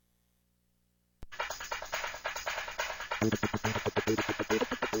Out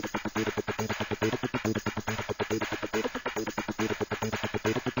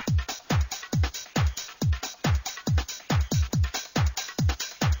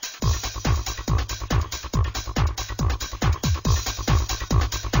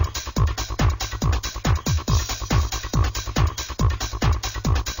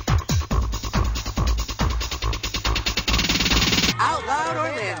Loud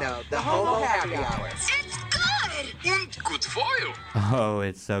Orlando, the Homo Happy Hour. It's good! Und gut for you. Oh,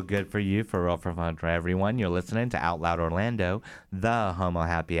 it's so good for you, for real, for fun, for everyone. You're listening to Out Loud Orlando, the Homo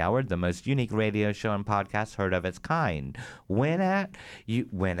Happy Hour, the most unique radio show and podcast heard of its kind. When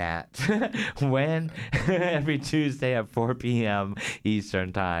every Tuesday at 4 p.m.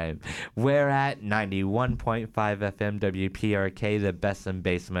 Eastern Time. We're at 91.5 FM WPRK, the best in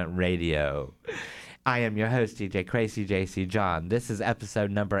basement radio. I am your host, DJ Crazy JC John. This is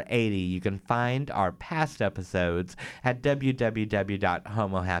episode number 80. You can find our past episodes at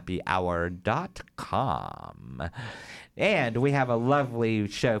www.homohappyhour.com. And we have a lovely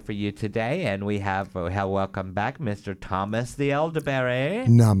show for you today, and we have welcome back Mr. Thomas the Elderberry.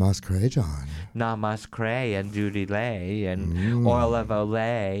 Namaskar, John. Namaskar and Judy Lay and Oil of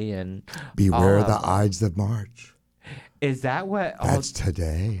Olay and Beware the Ides of March. Is that what? That's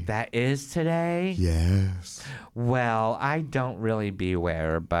today. That is today? Yes. Well, I don't really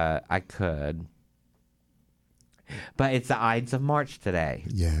beware, but I could. But it's the Ides of March today.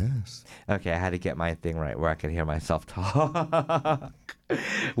 Yes. Okay, I had to get my thing right where I could hear myself talk.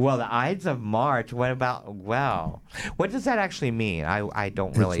 Well, the Ides of March, what does that actually mean? I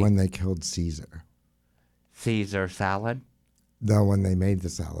don't really... It's when they killed Caesar. Caesar salad? The one they made the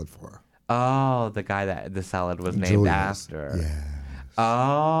salad for. Oh, the guy that the salad was named Julius. after. Yes.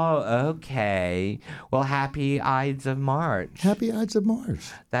 Oh, okay. Well, happy Ides of March. Happy Ides of March.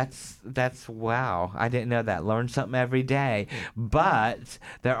 That's wow. I didn't know that. Learn something every day. But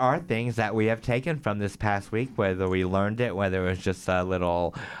there are things that we have taken from this past week, whether we learned it, whether it was just a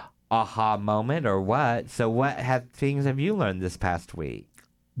little aha moment or what. So what things have you learned this past week?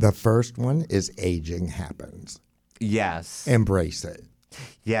 The first one is aging happens. Yes. Embrace it.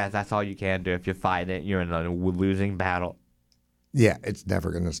 Yeah, that's all you can do. If you fight it, you're in a losing battle. Yeah, it's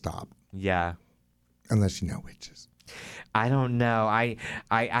never going to stop. Yeah. Unless you know witches. I don't know. I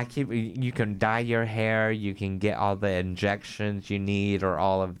keep. You can dye your hair. You can get all the injections you need, or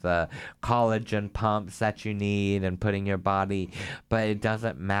all of the collagen pumps that you need, and put in your body. But it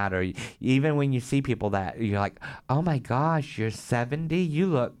doesn't matter. Even when you see people that you're like, oh my gosh, you're 70. You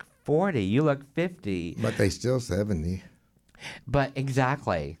look 40. You look 50. But they still 70. But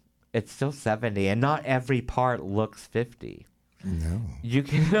exactly, it's still 70, and not every part looks 50. No. You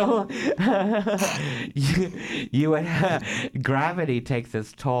can, gravity takes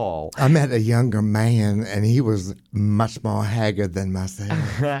its toll. I met a younger man, and he was much more haggard than myself.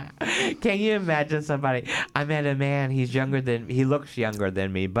 Can you imagine somebody? I met a man. He looks younger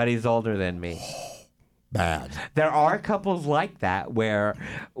than me, but he's older than me. Bad. There are couples like that where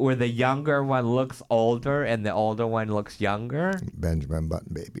the younger one looks older and the older one looks younger. Benjamin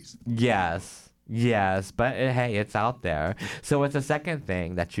Button babies. Yes, but hey, it's out there. So what's the second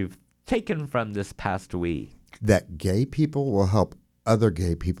thing that you've taken from this past week? That gay people will help other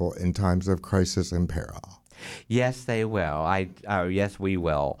gay people in times of crisis and peril. Yes, they will. Yes, we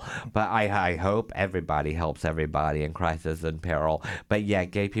will. But I hope everybody helps everybody in crisis and peril. But yeah,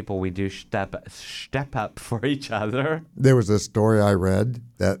 gay people, we do step up for each other. There was a story I read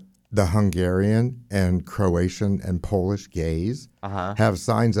that the Hungarian and Croatian and Polish gays have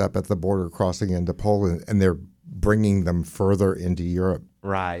signs up at the border crossing into Poland, and they're bringing them further into Europe.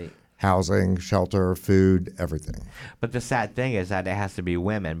 Right. Housing, shelter, food, everything. But the sad thing is that it has to be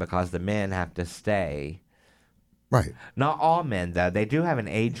women because the men have to stay. Right. Not all men, though. They do have an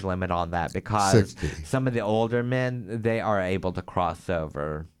age limit on that because 60. Some of the older men, they are able to cross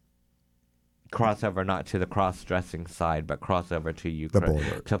over not to the cross-dressing side, but cross over to Ukraine, the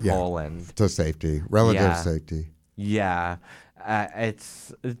border. to Poland. To safety, relative safety. Yeah.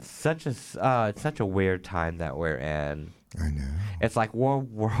 It's such a weird time that we're in. I know. It's like World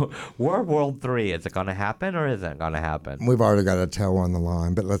War III. Is it going to happen or isn't it going to happen? We've already got a toe on the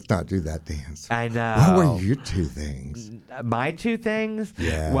line, but let's not do that dance. I know. What were your two things? My two things?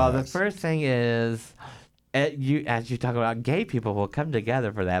 Yes. Well, the first thing is, as you talk about, gay people will come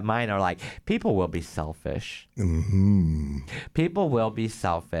together for that. Mine are like, people will be selfish. Mm-hmm. People will be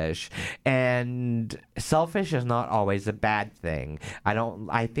selfish. And selfish is not always a bad thing.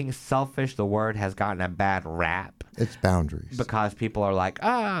 I think selfish, the word, has gotten a bad rap. It's boundaries. Because people are like,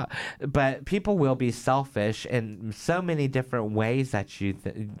 but people will be selfish in so many different ways that you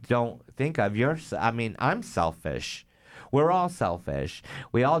don't think of. I'm selfish. We're all selfish.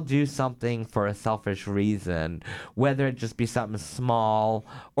 We all do something for a selfish reason, whether it just be something small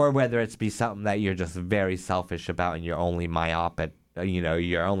or whether it's be something that you're just very selfish about and you're only myopic.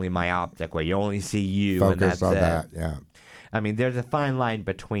 You're only myopic where you only see you and Focus that's on it. that, yeah. I mean, there's a fine line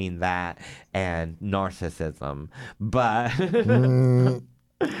between that and narcissism, but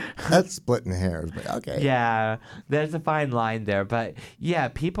That's splitting hairs, but okay. yeah, there's a fine line there. But yeah,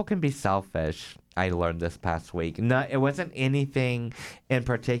 people can be selfish. I learned this past week. No, it wasn't anything in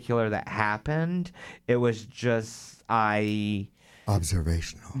particular that happened. It was just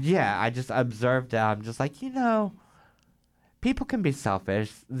Observational. Yeah, I just observed it. I'm just like, people can be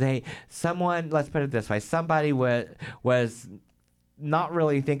selfish. Let's put it this way, somebody was not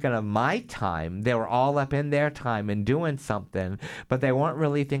really thinking of my time. They were all up in their time and doing something, but they weren't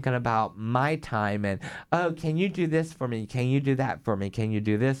really thinking about my time and, oh, can you do this for me? Can you do that for me? Can you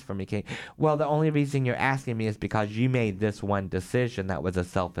do this for me? Well, the only reason you're asking me is because you made this one decision that was a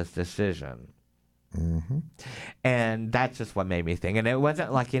selfish decision. Mm-hmm. And that's just what made me think. And it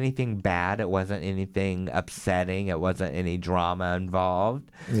wasn't like anything bad. It wasn't anything upsetting. It wasn't any drama involved.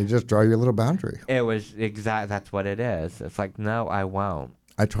 You just draw your little boundary. It was that's what it is. It's like, no, I won't.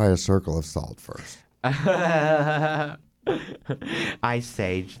 I try a circle of salt first. I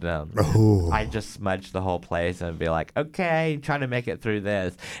sage them. Oh. I just smudge the whole place and be like, okay, try to make it through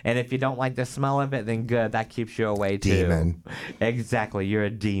this. And if you don't like the smell of it, then good. That keeps you away too. Demon. Exactly. You're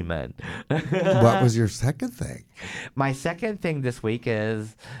a demon. What was your second thing? My second thing this week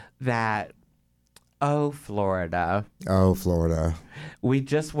is that, Florida. Oh, Florida. We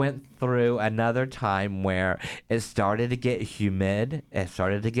just went through another time where it started to get humid. It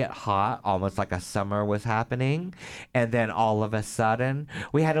started to get hot, almost like a summer was happening. And then all of a sudden,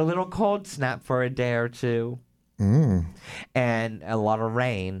 we had a little cold snap for a day or two. And a lot of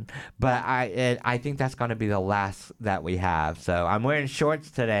rain. But I think that's going to be the last that we have. So I'm wearing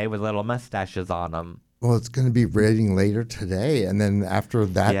shorts today with little mustaches on them. Well, it's going to be raining later today, and then after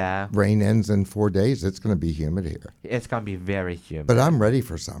that rain ends in 4 days, it's going to be humid here. It's going to be very humid. But I'm ready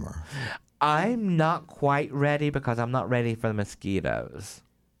for summer. I'm not quite ready because I'm not ready for the mosquitoes.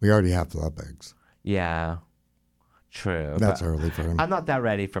 We already have love bugs. Yeah, true. That's early for them. I'm not that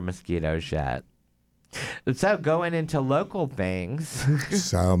ready for mosquitoes yet. So going into local things.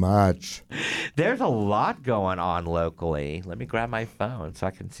 So much. There's a lot going on locally. Let me grab my phone so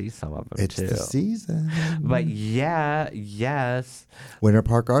I can see some of them too. It's the season. But yes. Winter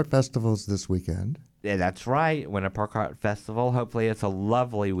Park Art Festival's this weekend. Yeah, that's right. Winter Park Art Festival. Hopefully it's a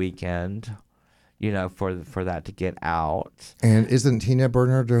lovely weekend, for that to get out. And isn't Tina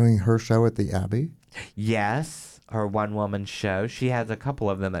Burner doing her show at the Abbey? Yes. Her one-woman show. She has a couple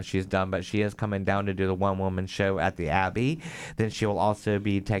of them that she's done, but she is coming down to do the one-woman show at the Abbey. Then she will also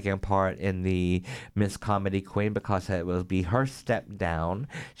be taking part in the Miss Comedy Queen because it will be her step down.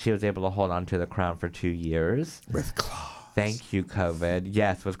 She was able to hold on to the crown for 2 years. With claws. Thank you, COVID.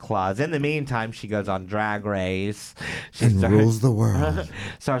 Yes, with claws. In the meantime, she goes on Drag Race. Rules the world.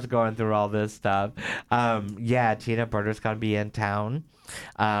 Starts going through all this stuff. Tina Burner's going to be in town.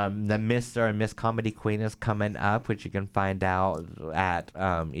 The Mr. and Miss Comedy Queen is coming up, which you can find out at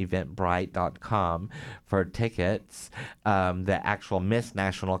eventbrite.com for tickets. The actual Miss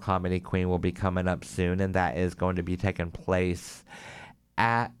National Comedy Queen will be coming up soon, and that is going to be taking place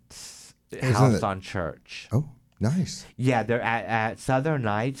at House on Church. Oh, nice. Yeah, they're at Southern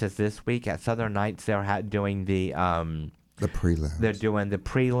Nights. Is this week at Southern Nights? They're doing the prelims. They're doing the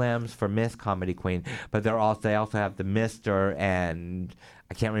prelims for Miss Comedy Queen, but they also have the Mr. and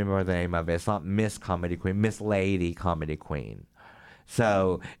I can't remember the name of it. It's not Miss Comedy Queen, Miss Lady Comedy Queen.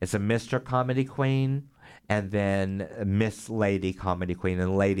 So it's a Mr. Comedy Queen and then Miss Lady Comedy Queen,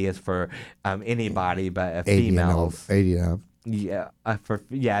 and lady is for anybody but females. 80 and up. Yeah,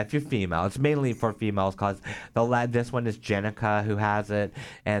 if you're female, it's mainly for females because this one is Jenica who has it,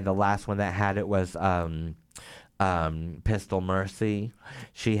 and the last one that had it was Pistol Mercy.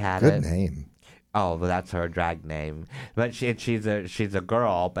 She had it. Good name. Oh, well, that's her drag name. But she's a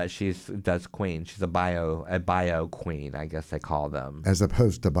girl, but does queen. She's a bio queen, I guess they call them. As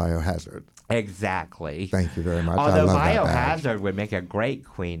opposed to Biohazard. Exactly. Thank you very much. Although I love Biohazard would make a great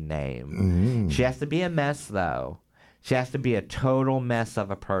queen name. She has to be a mess though. She has to be a total mess of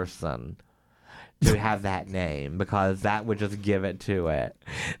a person to have that name, because that would just give it to it.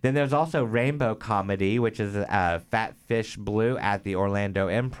 Then there's also Rainbow Comedy, which is Fat Fish Blue at the Orlando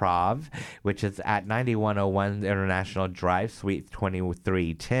Improv, which is at 9101 International Drive, Suite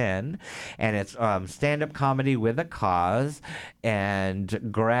 2310. And it's stand-up comedy with a cause.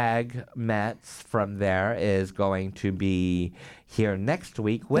 And Greg Metz from there is going to be here next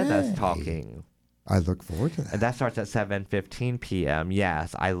week with us talking. I look forward to that. And that starts at 7:15 p.m.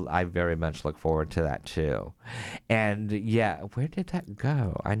 Yes, I very much look forward to that too. And yeah, where did that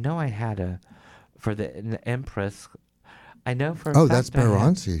go? I know I had for the Empress. I know for a Oh, fact that's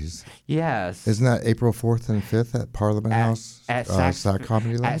Berances. Yes. Isn't that April 4th and 5th at Parliament House? At SAC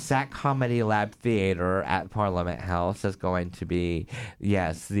Comedy Lab? At SAC Comedy Lab Theater at Parliament House is going to be,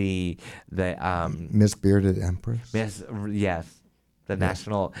 yes, the Miss Bearded Empress? the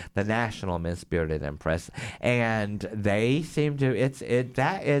national Miss Bearded Empress, and they seem to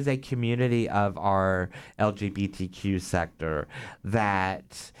that is a community of our LGBTQ sector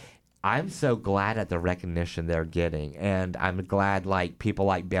that I'm so glad at the recognition they're getting, and I'm glad like people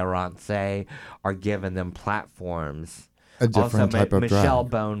like Beyoncé are giving them platforms. A different type of Michelle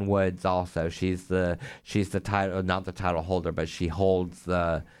drag. Bone Woods also. She's the title, not the title holder, but she holds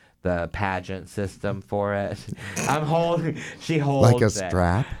the pageant system for it. She holds Like a it.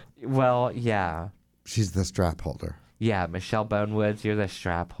 strap? Well, yeah. She's the strap holder. Yeah, Michelle Bone Woods, you're the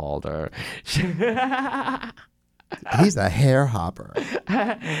strap holder. He's a hair hopper.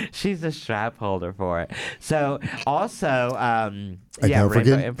 She's the strap holder for it. So also, And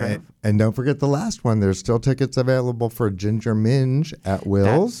don't forget the last one. There's still tickets available for Ginger Minge at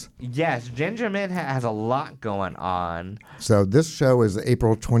Will's. Yes, Ginger Minge has a lot going on. So this show is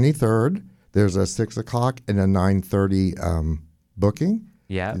April 23rd. There's a 6 o'clock and a 9:30 booking.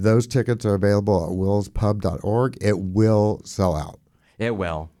 Yeah. Those tickets are available at willspub.org. It will sell out. It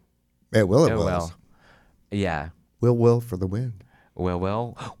will. It will. Yeah. Will for the win.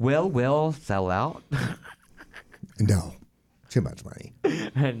 Will sell out? No. Too much money.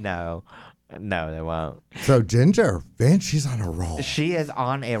 No, they won't. So Ginger, man, she's on a roll. She is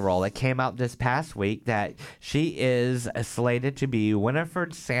on a roll. It came out this past week that she is slated to be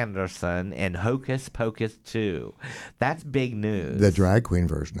Winifred Sanderson in Hocus Pocus 2. That's big news. The drag queen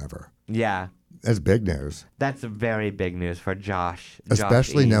version of her. Yeah. That's big news. That's very big news for Josh.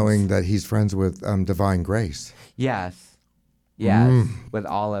 Especially Eads. knowing that he's friends with Divine Grace. Yes, with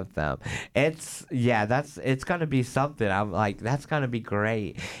all of them. It's going to be something. I'm like, that's going to be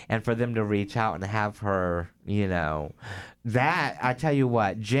great. And for them to reach out and have her, that, I tell you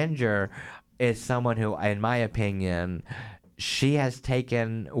what, Ginger is someone who, in my opinion, she has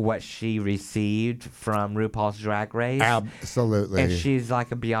taken what she received from RuPaul's Drag Race. Absolutely. And she's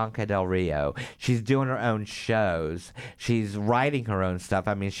like a Bianca Del Rio. She's doing her own shows. She's writing her own stuff.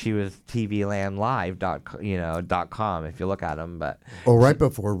 I mean, she was tvlandlive.com if you look at them. But right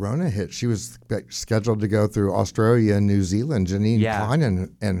before Rona hit, she was scheduled to go through Australia and New Zealand. Janine Klein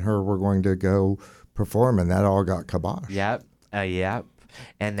and her were going to go perform, and that all got kibosh. Yep.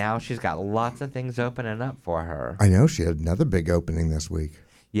 And now she's got lots of things opening up for her. I know she had another big opening this week.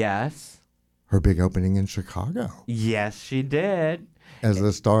 Yes. Her big opening in Chicago. Yes, she did. As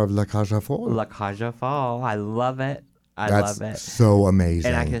the star of La Cage aux Folles. La Cage aux Folles. I love it. That's love it. So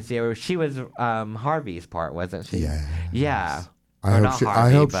amazing. And I can see her. She was Harvey's part, wasn't she? Yeah. Yeah.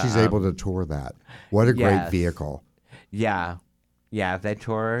 I hope she's able to tour that. What a great vehicle. Yeah. Yeah, if they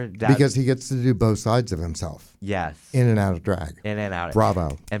tour... Because he gets to do both sides of himself. Yes. In and out of drag. In and out.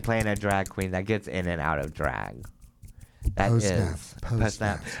 Bravo. And playing a drag queen that gets in and out of drag.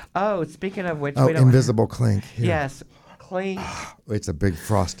 Post-snap. Oh, speaking of which... Invisible Clink. Here. Yes. Clink. It's a big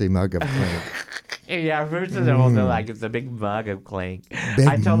frosty mug of Clink. Yeah, first of all, they're like, it's a big mug of Clink.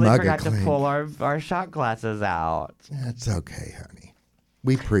 I totally forgot to pull our shot glasses out. That's okay, honey.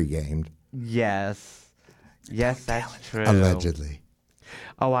 We pre-gamed. Yes. Yes, that's true. Allegedly.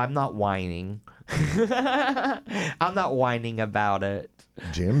 Oh, I'm not whining. I'm not whining about it.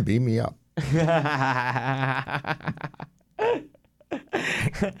 Jim, beam me up.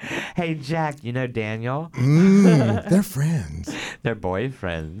 Hey, Jack, you know Daniel? They're friends. They're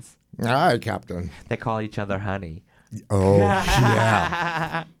boyfriends. All right, Captain. They call each other honey. Oh,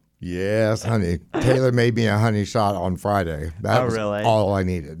 yeah. Yes, honey. Taylor made me a honey shot on Friday. That was really? all I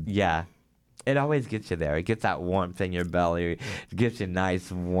needed. Yeah. It always gets you there. It gets that warmth in your belly. It gets you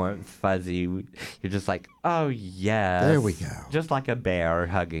nice, warm, fuzzy. You're just like, oh, yes. There we go. Just like a bear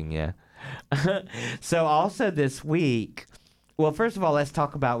hugging you. So also this week, well, first of all, let's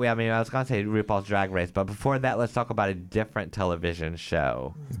talk about, I was going to say RuPaul's Drag Race, but before that, let's talk about a different television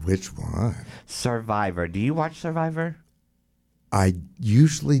show. Which one? Survivor. Do you watch Survivor? I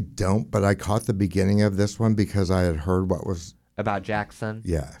usually don't, but I caught the beginning of this one because I had heard what was... About Jackson?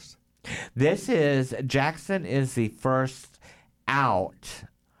 Yes. Jackson is the first out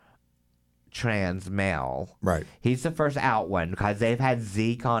trans male. Right. He's the first out one because they've had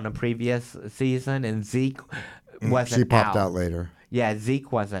Zeke on a previous season and Zeke wasn't out. She popped out later. Yeah,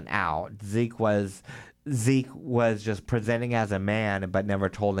 Zeke wasn't out. Zeke was Zeke was just presenting as a man, but never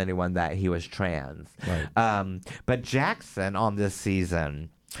told anyone that he was trans. Right. But Jackson on this season,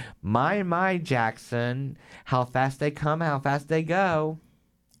 my Jackson, how fast they come, how fast they go.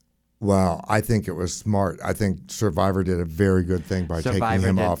 Well, I think it was smart. I think Survivor did a very good thing by taking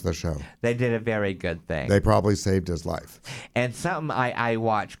him off the show. They did a very good thing. They probably saved his life. And something I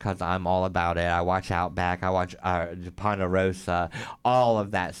watch because I'm all about it. I watch Outback. I watch Ponderosa. All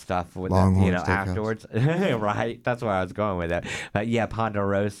of that stuff with Longhorn afterwards. Right, that's where I was going with it. But yeah,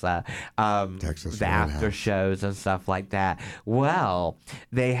 Ponderosa. Texas the after Roadhouse. shows and stuff like that. Well,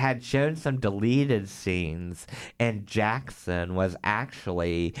 they had shown some deleted scenes, and Jackson was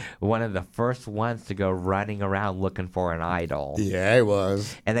actually one of the first ones to go running around looking for an idol. Yeah, he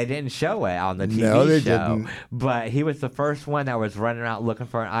was. And they didn't show it on the TV No, they show. didn't. But he was the first one that was running around looking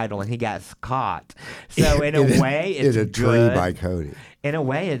for an idol, and he got caught. So in a way, it's a good. tree by Cody. In a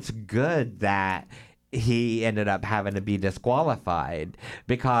way, it's good that he ended up having to be disqualified,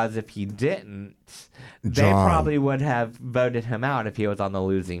 because if he didn't, they John. probably would have voted him out if he was on the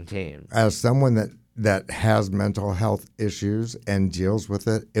losing team. As someone that has mental health issues and deals with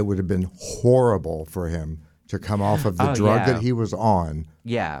it, it would have been horrible for him to come off of the drug that he was on.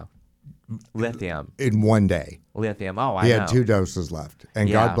 Yeah. Lithium. In one day. Lithium. Oh, I know. He had 2 doses left.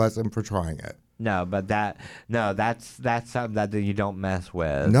 And God bless him for trying it. No, but that's something that you don't mess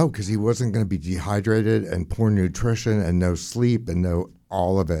with. No, because he wasn't going to be dehydrated and poor nutrition and no sleep and no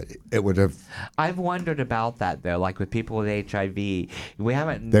all of it. It would have. I've wondered about that though. Like with people with HIV, we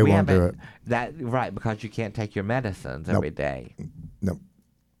haven't. They we won't do haven't, it. That right, because you can't take your medicines every day. No.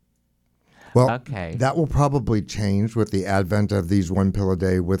 Well, okay. That will probably change with the advent of these 1 pill a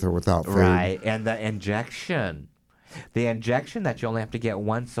day with or without food. Right, and the injection that you only have to get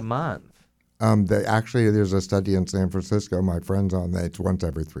once a month. There's a study in San Francisco. My friend's on that. It's once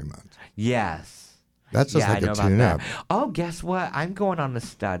every 3 months. Yes. That's just like a tune-up. Oh, guess what? I'm going on a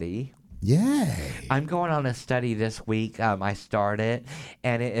study. Yay. I'm going on a study this week. I started,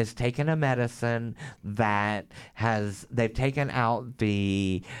 and it is taking a medicine that they've taken out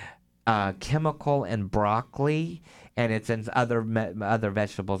the chemical in broccoli, and it's in other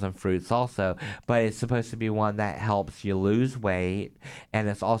vegetables and fruits also, but it's supposed to be one that helps you lose weight, and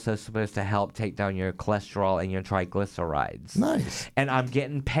it's also supposed to help take down your cholesterol and your triglycerides. Nice. And I'm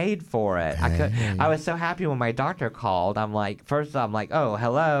getting paid for it. I was so happy when my doctor called. I'm like, oh,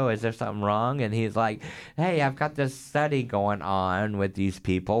 hello, is there something wrong? And he's like, hey, I've got this study going on with these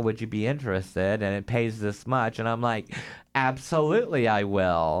people. Would you be interested? And it pays this much. And I'm like, absolutely, I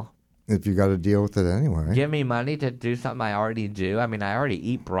will. If you got to deal with it anyway. Give me money to do something I already do. I mean, I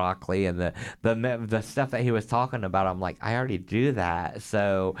already eat broccoli, and the stuff that he was talking about, I'm like, I already do that.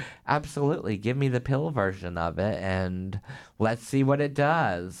 So absolutely, give me the pill version of it, and let's see what it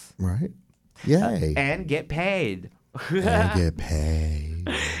does. Right. Yay. And get paid. And get paid.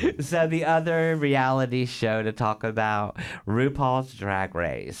 So the other reality show to talk about, RuPaul's Drag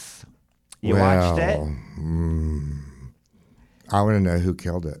Race. You watched it? I want to know who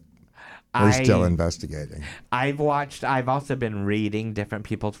killed it. We're still investigating. I've also been reading different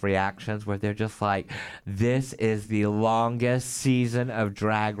people's reactions where they're just like, this is the longest season of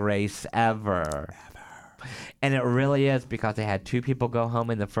Drag Race ever. And it really is, because they had 2 people go home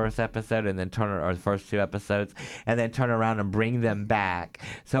in the first episode and then the first 2 episodes, and then turn around and bring them back.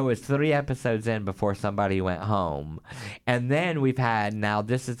 So it was 3 episodes in before somebody went home. And then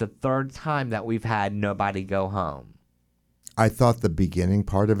this is the 3rd time that we've had nobody go home. I thought the beginning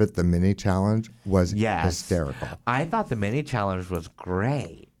part of it, the mini challenge, was hysterical. I thought the mini challenge was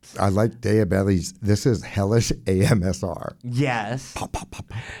great. I like Dea Belly's, this is hellish AMSR. Yes. Pop, pop, pop,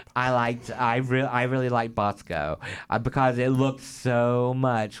 pop. I really liked Bosco because it looked so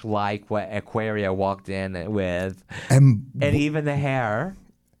much like what Aquaria walked in with. And even the hair.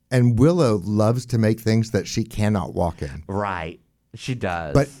 And Willow loves to make things that she cannot walk in. Right. She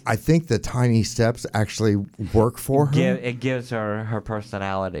does. But I think the tiny steps actually work for her. It gives her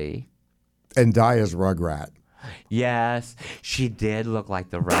personality. And Daya's Rugrat. Yes, she did look like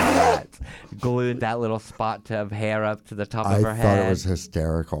the Rugrat. Glued that little spot of hair up to the top of her head. I thought it was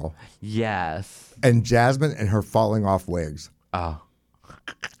hysterical. Yes. And Jasmine and her falling off wigs. Oh.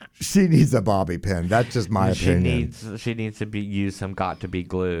 She needs a bobby pin. That's just my opinion. She needs to use some got to be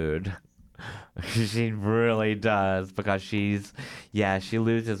glued. She really does, because she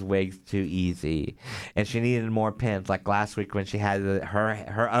loses wigs too easy, and she needed more pins. Like last week when she had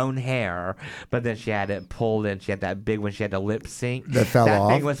her own hair, but then she had it pulled in. She had that big one. She had to lip sync. That fell off.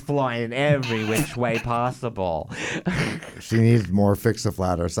 That thing was flying every which way possible. She needs more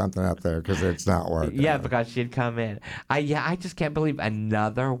Fix-A-Flat or something up there because it's not working. Yeah, because she'd come in. I just can't believe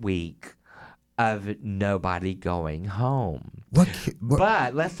another week of nobody going home. What?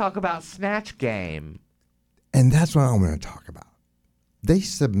 But let's talk about Snatch Game. And that's what I'm going to talk about. They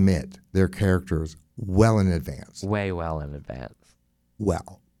submit their characters well in advance. Way well in advance.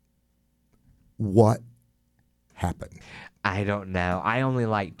 Well, what happened? I don't know. I only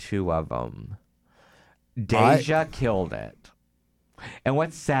like 2 of them. Deja killed it. And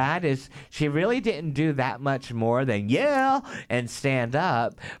what's sad is she really didn't do that much more than yell and stand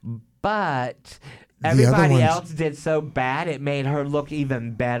up, but everybody else did so bad it made her look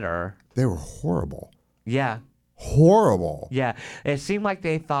even better. They were horrible. Yeah. Horrible. Yeah. It seemed like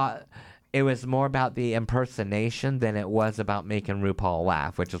they thought it was more about the impersonation than it was about making RuPaul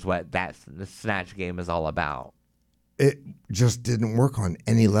laugh, which is what the Snatch Game is all about. It just didn't work on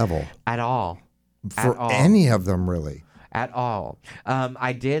any level. At all. For any of them, really. At all.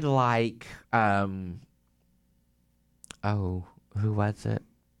 I did like, who was it?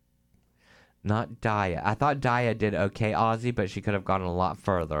 Not Daya. I thought Daya did okay, Ozzy, but she could have gone a lot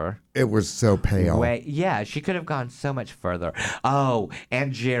further. It was so pale. Yeah, she could have gone so much further. Oh,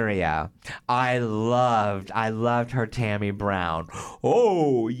 Angeria. I loved her Tammy Brown.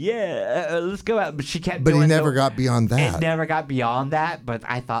 Oh, yeah. Let's go out. But she kept But doing he never got beyond that. It never got beyond that, but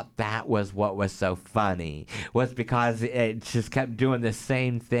I thought that was what was so funny, was because it just kept doing the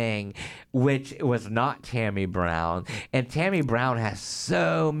same thing, which was not Tammy Brown. And Tammy Brown has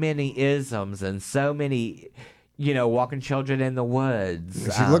so many isms and so many, walking children in the woods.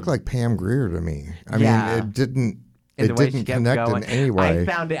 She looked like Pam Grier to me. I mean, it didn't connect in any way.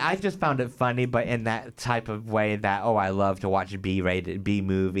 I just found it funny, but in that type of way that, I love to watch B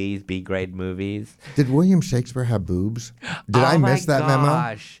movies, B-grade movies. Did William Shakespeare have boobs? Did I miss that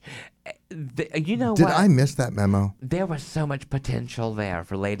memo? Did I miss that memo? There was so much potential there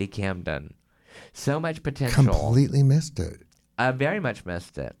for Lady Camden. So much potential. Completely missed it. I very much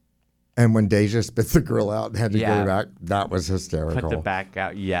missed it. And when Deja spit the grill out and had to go back, that was hysterical. Put the back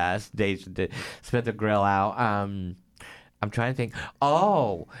out, yes. Deja did spit the grill out. I'm trying to think.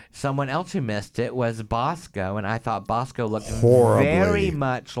 Oh, someone else who missed it was Bosco, and I thought Bosco looked very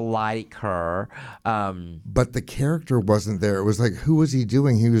much like her. But the character wasn't there. It was like, who was he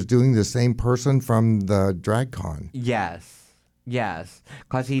doing? He was doing the same person from the DragCon. Yes,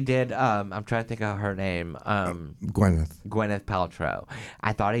 because he did, I'm trying to think of her name. Gwyneth Paltrow.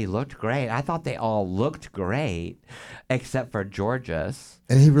 I thought he looked great. I thought they all looked great, except for Georges.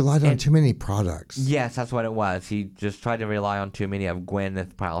 And he relied on too many products. Yes, that's what it was. He just tried to rely on too many of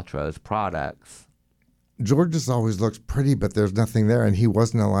Gwyneth Paltrow's products. Georges always looks pretty, but there's nothing there, and he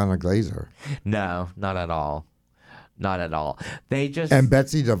wasn't Alana Glazer. No, not at all. Not at all. They just... And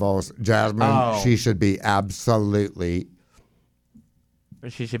Betsy DeVos, Jasmine, she should be absolutely...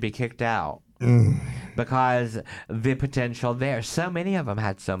 She should be kicked out because the potential there. So many of them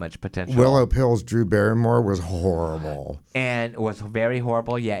had so much potential. Willow Pill's Drew Barrymore was horrible, and was very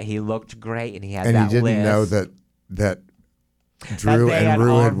horrible. Yet he looked great, and he had and that. And he didn't know that Drew and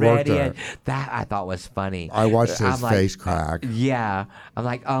Rue had worked there. That I thought was funny. I watched his face crack. Yeah. I'm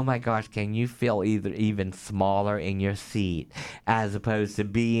like, oh my gosh, can you feel even smaller in your seat as opposed to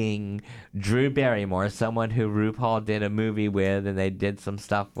being Drew Barrymore, someone who RuPaul did a movie with and they did some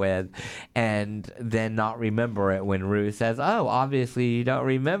stuff with, and then not remember it when Rue says, oh, obviously you don't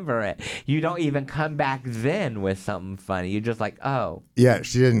remember it. You don't even come back then with something funny. You're just like, oh. Yeah,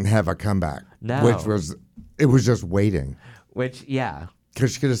 she didn't have a comeback. No. It was just waiting. Which, yeah.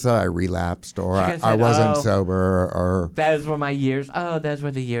 Because she could have said I relapsed or I wasn't sober or... Those were my years. Oh, those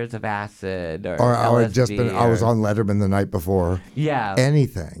were the years of acid or I LSD was on Letterman the night before. Yeah.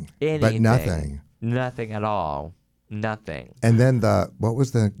 Anything. But nothing. Nothing at all. Nothing. And then what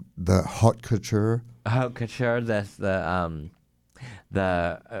was the haute couture? Haute couture, that's the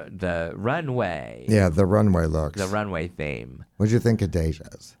runway. Yeah, the runway looks. The runway theme. What did you think of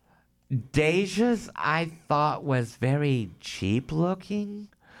Deja's? Deja's, I thought, was very cheap looking.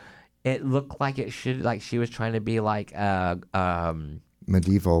 It looked like she was trying to be like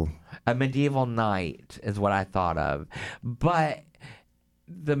medieval. A medieval knight is what I thought of, but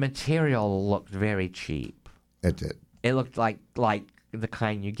the material looked very cheap. It did. It looked like the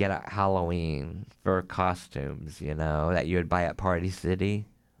kind you get at Halloween for costumes, that you would buy at Party City.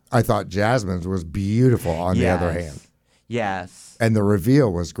 I thought Jasmine's was beautiful. On the other hand. Yes. And the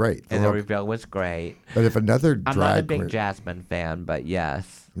reveal was great. The reveal was great. But if another drag... I'm not a big Jasmine fan, but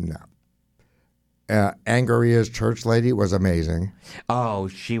yes. No. Angaria's church lady was amazing. Oh,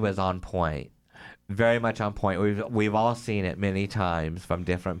 she was on point. Very much on point. We've all seen it many times from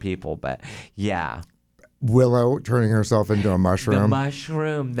different people, but yeah. Willow turning herself into a The mushroom.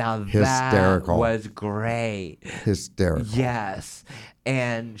 mushroom. Now Hysterical. that was great. Hysterical. Yes.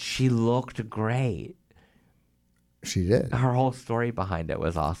 And she looked great. She did. Her whole story behind it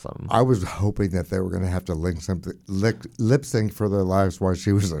was awesome. I was hoping that they were going to have to lip sync for their lives while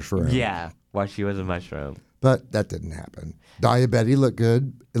she was a shrimp. Yeah, while she was a mushroom. But that didn't happen. Diabetes looked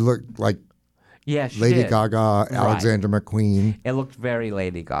good. It looked like Yeah, she Lady did. Gaga, Alexander McQueen. It looked very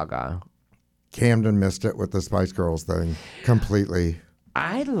Lady Gaga. Camden missed it with the Spice Girls thing completely.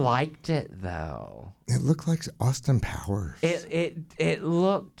 I liked it though. It looked like Austin Powers. It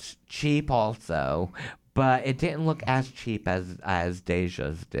looked cheap also, but it didn't look as cheap as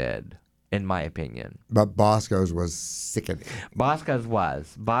Deja's did, in my opinion. But Bosco's was sickening. Bosco.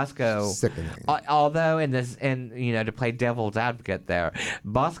 Sickening. Although to play devil's advocate there,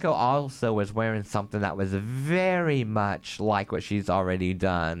 Bosco also was wearing something that was very much like what she's already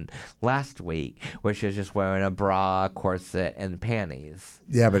done last week, where she was just wearing a bra, corset, and panties.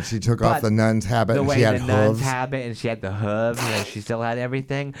 Yeah, but she took off But the nun's habit The and way she had the nun's hooves. habit and she had the hooves and she still had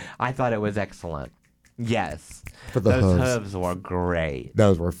everything, I thought it was excellent. Yes. For the Those hooves. hooves were great.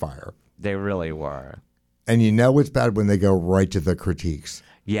 Those were fire. They really were. And you know it's bad when they go right to the critiques.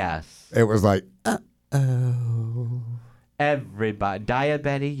 Yes. It was like, uh-oh. Everybody.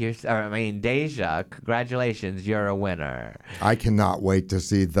 Deja, congratulations, you're a winner. I cannot wait to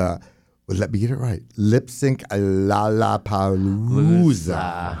see let me get it right, lip sync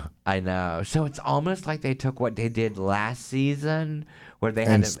Lollapalooza. I know. So it's almost like they took what they did last season, where they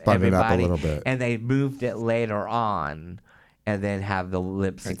had And spun it up a everybody, little bit. and they moved it later on, and then have the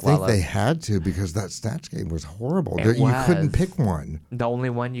lip I sync. think they had to because that Snatch Game was horrible. It You couldn't was. pick one. The only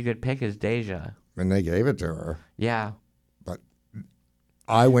one you could pick is Deja. And they gave it to her. Yeah. But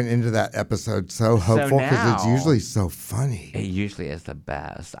I went into that episode so hopeful because it's now- usually so funny. It usually is the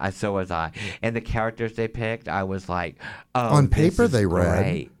best. So was I. And the characters they picked, I was like, oh, On this paper, is they read.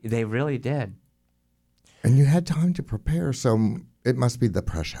 great. They really did. And you had time to prepare, so it must be the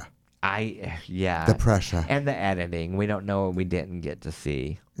pressure. Yeah. The pressure. And the editing. We don't know what we didn't get to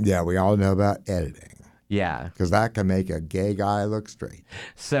see. Yeah, we all know about editing Yeah. because that can make a gay guy look straight.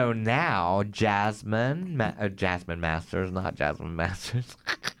 So now Jasmine Masters, not Jasmine Masters.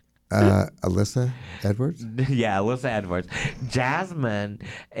 Alyssa Edwards? Yeah, Alyssa Edwards. Jasmine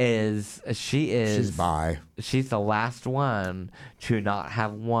She's bi. she's the last one to not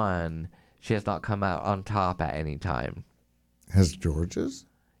have won. She has not come out on top at any time. Has George's?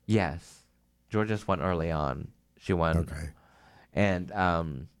 Yes. Georges won early on. She won. Okay. And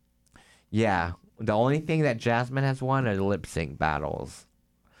yeah, the only thing that Jasmine has won are the lip sync battles.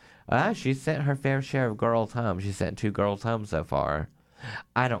 She sent her fair share of girls home. She sent 2 girls home so far.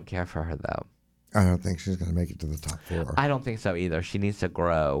 I don't care for her though. I don't think she's going to make it to the top 4. I don't think so either. She needs to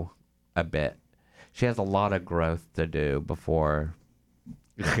grow a bit. She has a lot of growth to do before.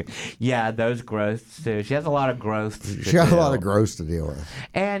 Yeah, those growths too. She has a lot of growth. She got a lot of gross to deal with.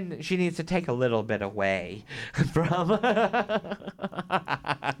 And she needs to take a little bit away from.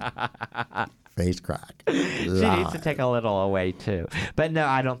 Face crack. She needs to take a little away too. But no,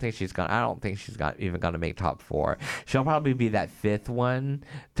 I don't think she's gonna. I don't think she's even gonna make top 4. She'll probably be that 5th one,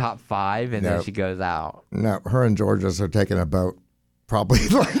 top 5, and then Nope. she goes out. No, her and George's are taking a boat probably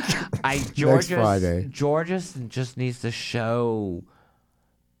like next Friday. Georges just needs to show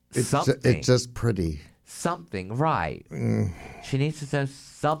something. It's just pretty. Something, right? She needs to show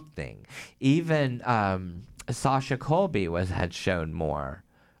something. Even Sasha Colby had shown more.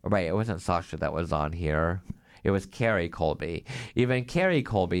 Right, it wasn't Sasha that was on here. It was Carrie Colby. Even Carrie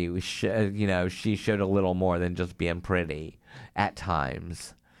Colby, she showed a little more than just being pretty at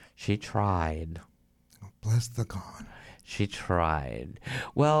times. She tried. Bless the God. She tried.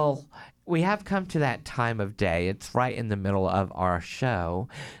 Well, we have come to that time of day. It's right in the middle of our show.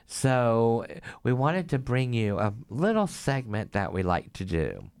 So we wanted to bring you a little segment that we like to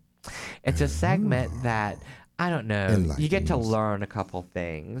do. It's a segment that, I don't know, you get to Enlightens. learn a couple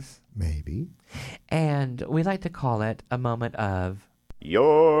things. Maybe. And we like to call it a moment of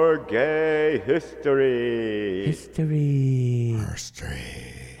Your Gay History. history.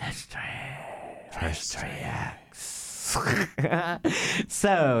 History. History X.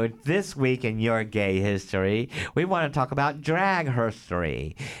 So, this week in Your Gay History, we want to talk about drag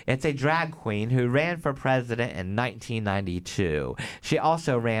herstory. It's a drag queen who ran for president in 1992. She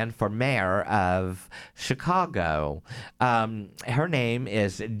also ran for mayor of Chicago. Her name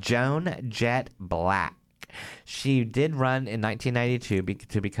is Joan Jett Black. She did run in 1992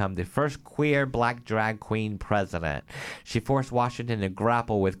 to become the first queer black drag queen president. She forced Washington to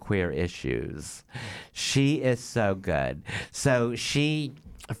grapple with queer issues. She is so good. So she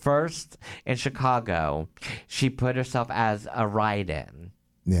first in Chicago, she put herself as a write-in.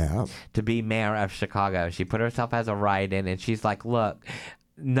 Yeah. To be mayor of Chicago. She put herself as a write-in, and she's like, look,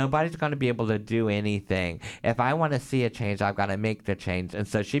 nobody's going to be able to do anything. If I want to see a change, I've got to make the change. And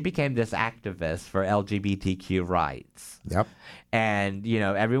so she became this activist for LGBTQ rights. Yep. And,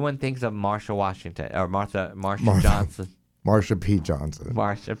 everyone thinks of Marsha Washington, or Marsha Johnson. Marsha P. Johnson.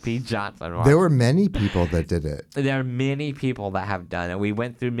 Marsha P. Johnson. There were many people that did it. There are many people that have done it. We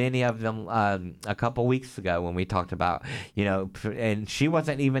went through many of them a couple weeks ago when we talked about, and she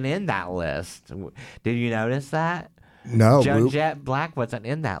wasn't even in that list. Did you notice that? No. Joan Jett Black wasn't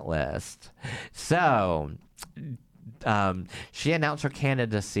in that list. So she announced her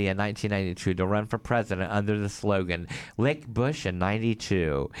candidacy in 1992 to run for president under the slogan "Lick Bush" in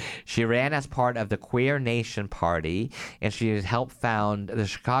 92. She ran as part of the Queer Nation Party, and she has helped found the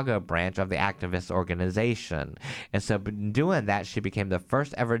Chicago branch of the activist organization. And so, in doing that, she became the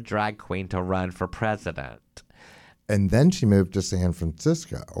first ever drag queen to run for president. And then she moved to San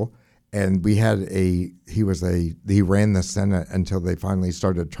Francisco. And he ran the Senate until they finally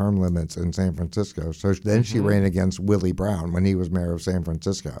started term limits in San Francisco. So then she ran against Willie Brown when he was mayor of San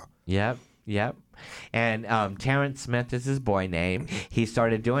Francisco. Yep. And Terrence Smith is his boy name. He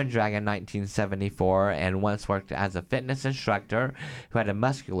started doing drag in 1974 and once worked as a fitness instructor who had a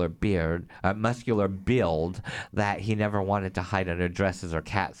muscular build that he never wanted to hide under dresses or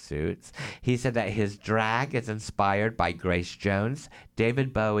cat suits. He said that his drag is inspired by Grace Jones,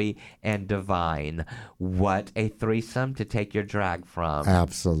 David Bowie, and Divine. What a threesome to take your drag from.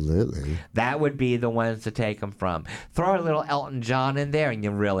 Absolutely. That would be the ones to take them from. Throw a little Elton John in there and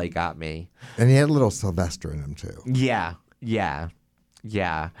you really got me. And he had a little Sylvester in him, too. Yeah.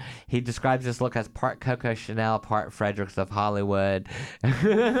 He describes this look as part Coco Chanel, part Fredericks of Hollywood.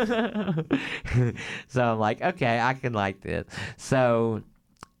 So I'm like, okay, I can like this. So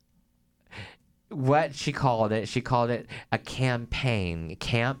what she called it a campaign.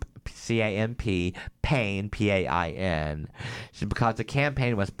 Camp, C-A-M-P, pain, P-A-I-N. Because the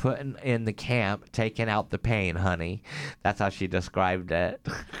campaign was putting in the camp, taking out the pain, honey. That's how she described it.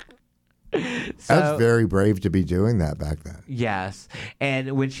 So, that's very brave to be doing that back then. Yes.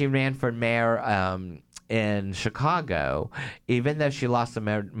 And when she ran for mayor in Chicago, even though she lost the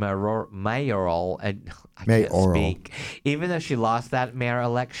mayoral, even though she lost that mayor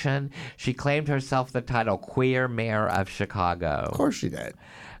election, she claimed herself the title Queer Mayor of Chicago. Of course she did.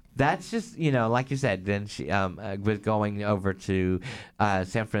 That's just, like you said, then she was going over to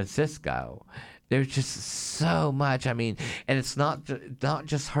San Francisco. There's just so much. I mean, and it's not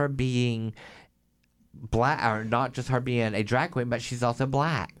just her being black, or not just her being a drag queen, but she's also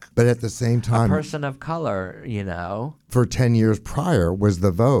black. But at the same time, a person of color, For 10 years prior was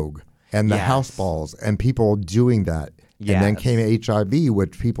the Vogue and the Yes. house balls and people doing that. Yes. And then came HIV,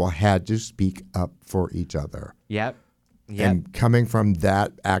 which people had to speak up for each other. Yep. And coming from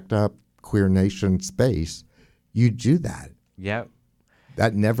that ACT UP Queer Nation space, you do that. Yep.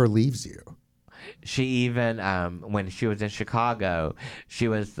 That never leaves you. She even, when she was in Chicago, she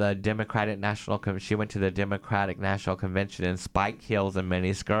was the Democratic National. She went to the Democratic National Convention in spiked heels and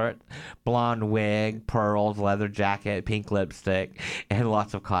miniskirt, blonde wig, pearls, leather jacket, pink lipstick, and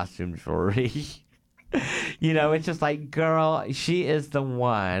lots of costume jewelry. It's just like, girl, she is the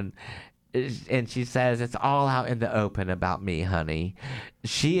one. And she says, it's all out in the open about me, honey.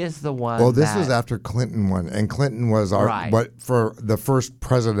 She is the one. Well, this was after Clinton won. And Clinton was for the first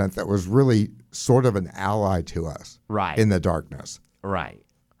president that was really sort of an ally to us. Right. In the darkness. Right.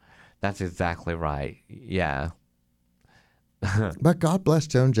 That's exactly right. Yeah. But God bless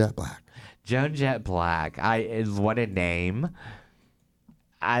Joan Jett Black. Joan Jett Black. What a name.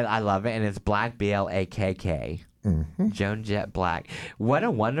 I love it. And it's Black, B-L-A-K-K. Mm-hmm. Joan Jett Black. What a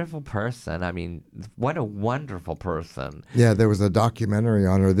wonderful person. I mean, what a wonderful person. Yeah, there was a documentary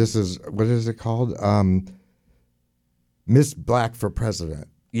on her. What is it called? Miss Black for President.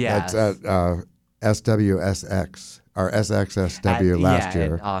 Yeah. That's at SWSX or SXSW last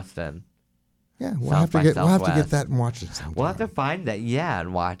year. In Austin. Yeah, we'll have to get that and watch it sometime. We'll have to find that,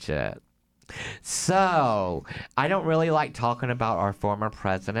 and watch it. So, I don't really like talking about our former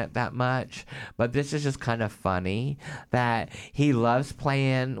president that much, but this is just kind of funny that he loves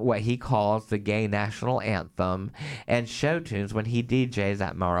playing what he calls the gay national anthem and show tunes when he DJs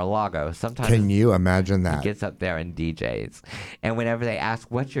at Mar-a-Lago. Sometimes Can you imagine that? He gets up there and DJs. And whenever they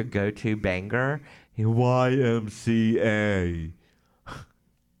ask, what's your go-to banger? YMCA.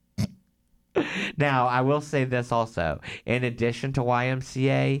 Now, I will say this also. In addition to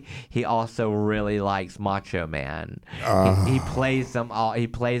YMCA, he also really likes Macho Man. He plays them all. He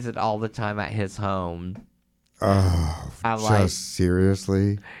plays it all the time at his home. Oh, I'm just like,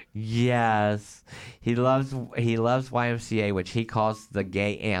 seriously? yes. He loves YMCA, which he calls the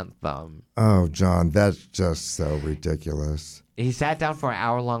gay anthem. Oh, John, that's just so ridiculous. He sat down for an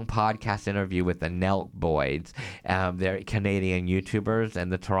hour-long podcast interview with the Nelk Boys. They're Canadian YouTubers,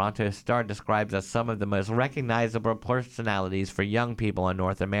 and the Toronto Star describes as some of the most recognizable personalities for young people in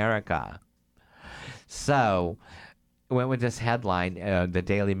North America. So, went with this headline. The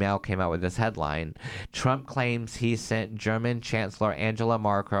Daily Mail came out with this headline. Trump claims he sent German Chancellor Angela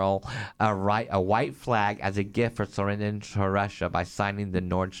Merkel a white flag as a gift for surrendering to Russia by signing the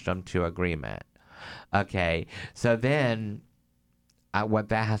Nord Stream 2 agreement. Okay, so then what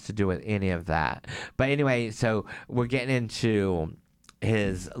that has to do with any of that. But anyway, so we're getting into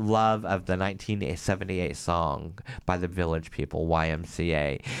his love of the 1978 song by the Village People,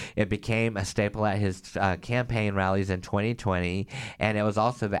 YMCA. It became a staple at his campaign rallies in 2020, and it was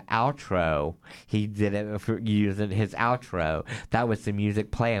also the outro. He did it for using his outro. That was the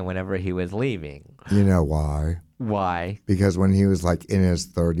music playing whenever he was leaving. You know why? Why? Because when he was like in his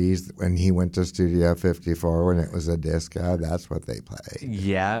 30s, when he went to Studio 54 when it was a disco, that's what they played.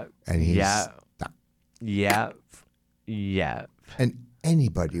 Yeah. And he's Yeah. And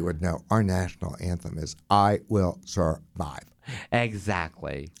anybody would know our national anthem is I Will Survive.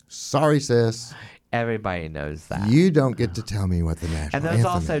 Exactly. Sorry, sis. Everybody knows that. You don't get to tell me what the national And anthem there's is.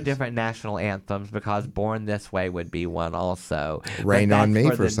 also different national anthems because Born This Way would be one also. Rain But on that's Me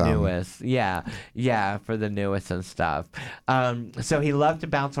for for the some. newest. Yeah, for the newest and stuff. So he loved to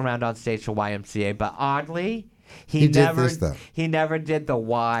bounce around on stage to YMCA, but oddly, he did never this, though. he never did the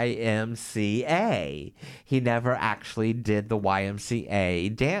YMCA. He never actually did the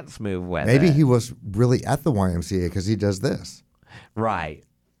YMCA dance move with Maybe it. he was really at the YMCA because he does this. Right.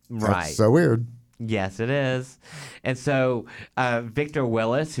 That's so weird. Yes, it is. And so Victor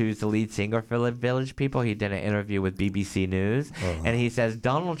Willis, who's the lead singer for the Village People, he did an interview with BBC News, and he says,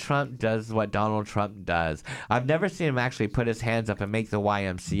 Donald Trump does what Donald Trump does. I've never seen him actually put his hands up and make the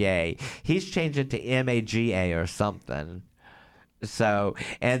YMCA. He's changed it to MAGA or something. So,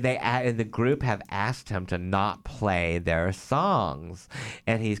 and the group have asked him to not play their songs,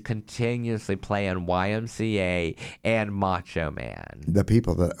 and he's continuously playing YMCA and Macho Man. The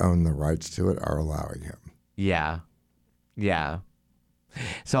people that own the rights to it are allowing him. Yeah.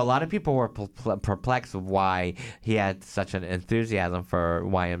 So a lot of people were perplexed with why he had such an enthusiasm for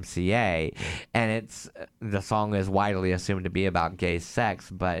YMCA, and the song is widely assumed to be about gay sex,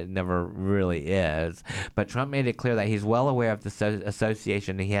 but it never really is. But Trump made it clear that he's well aware of the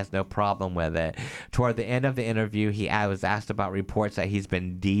association and he has no problem with it. Toward the end of the interview, I was asked about reports that he's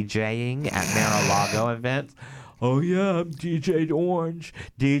been DJing at Mar-a-Lago events. Oh yeah, I'm DJ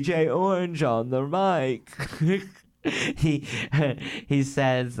Orange on the mic. He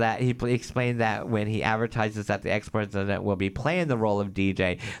says that he explained that when he advertises that the ex-president will be playing the role of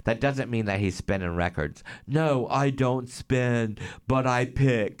DJ, that doesn't mean that he's spinning records. No, I don't spin, but I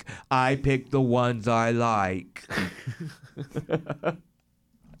pick the ones I like.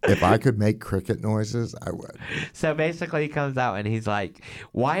 If I could make cricket noises, I would. So basically, he comes out and he's like,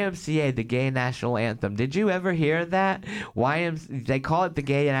 YMCA, the gay national anthem. Did you ever hear that? They call it the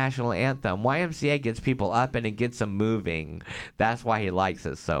gay national anthem. YMCA gets people up and it gets them moving. That's why he likes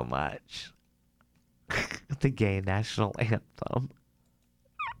it so much. The gay national anthem.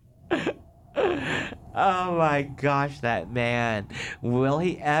 Oh my gosh, that man. Will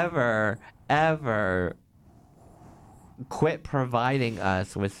he ever quit providing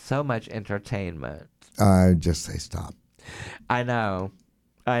us with so much entertainment? I just say stop. I know.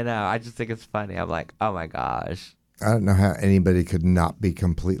 I just think it's funny. I'm like, oh my gosh. I don't know how anybody could not be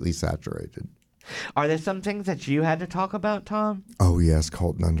completely saturated. Are there some things that you had to talk about, Tom? Oh, yes,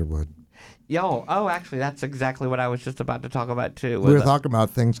 Colton Underwood. Actually, that's exactly what I was just about to talk about, too. We were talking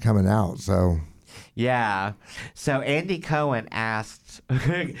about things coming out, so... Yeah. So Andy Cohen asked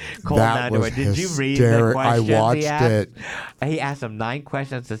Colton That Underwood, was did you read the questions I watched he asked? it. He asked him 9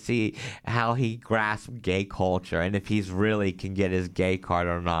 questions to see how he grasped gay culture and if he's really can get his gay card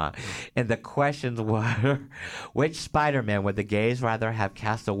or not. And the questions were, which Spider-Man would the gays rather have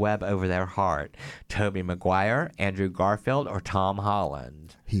cast a web over their heart? Tobey Maguire, Andrew Garfield, or Tom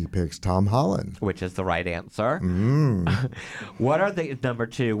Holland? He picks Tom Holland. Which is the right answer. Mm. Number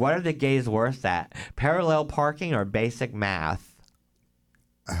 2, what are the gays worse at? Parallel parking or basic math?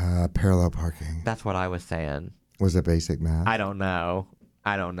 Parallel parking. That's what I was saying. Was it basic math? I don't know.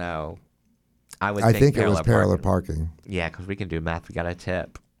 I think it was parallel parking. Yeah, because we can do math. We got a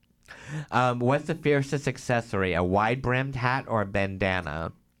tip. What's the fiercest accessory? A wide-brimmed hat or a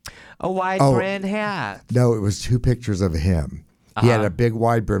bandana? A wide-brimmed hat. No, it was 2 pictures of him. He had a big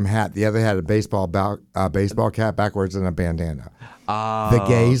wide brim hat. The other had a baseball cap backwards and a bandana. The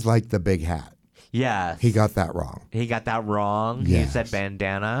gays liked the big hat. Yes. He got that wrong. He got that wrong? Yes. He said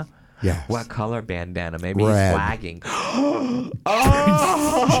bandana? Yes. What color bandana? Maybe Red. he's flagging.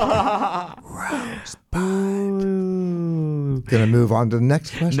 Gonna move on to the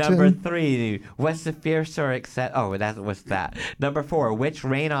next question. Number 3. What's the fiercer except... Oh, what's that? Number 4. Which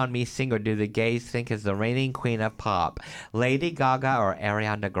Rain on Me singer do the gays think is the reigning queen of pop? Lady Gaga or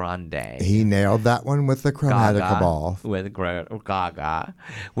Ariana Grande? He nailed that one with the Chromatica ball. With Gaga.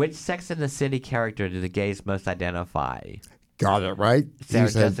 Which Sex and the City character do the gays most identify? Got it right. Sarah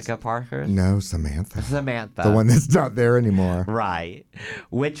You said- Jessica Parker? No, Samantha. Samantha. The one that's not there anymore. Right.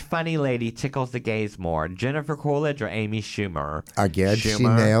 Which funny lady tickles the gays more? Jennifer Coolidge or Amy Schumer? Again, she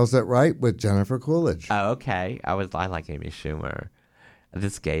Schumer? nails it right with Jennifer Coolidge. Oh, okay. I like Amy Schumer.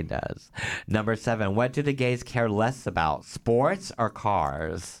 This gay does. Number 7. What do the gays care less about? Sports or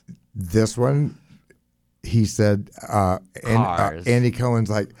cars? This one, he said, Cars. Andy Cohen's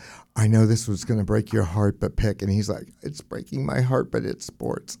like, I know this was going to break your heart, but pick. And he's like, it's breaking my heart, but it's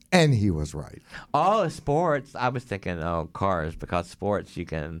sports. And he was right. Oh, sports. I was thinking, cars, because sports, you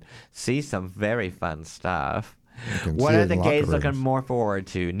can see some very fun stuff. What are the gays looking more forward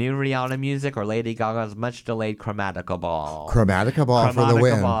to? New Rihanna music or Lady Gaga's much-delayed Chromatica ball? Chromatica ball for the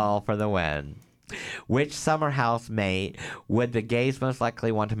win. Chromatica ball for the win. Which summer housemate would the gays most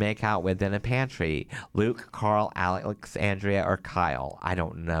likely want to make out with in a pantry? Luke, Carl, Alexandria, or Kyle? I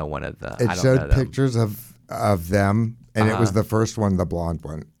don't know one of them. It showed pictures of them, and it was the first one, the blonde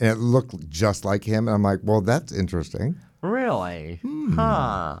one. And it looked just like him. And I'm like, well, that's interesting. Really?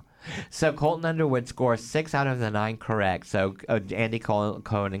 Huh. So Colton Underwood scores 6 out of the 9 correct. So Andy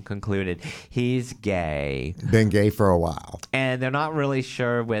Cohen concluded he's gay. Been gay for a while. And they're not really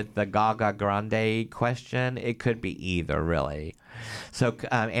sure with the Gaga Grande question. It could be either, really. So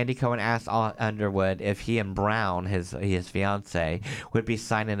Andy Cohen asked Underwood if he and Brown, his fiance, would be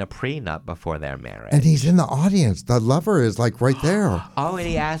signing a prenup before their marriage. And he's in the audience. The lover is like right there. Oh, and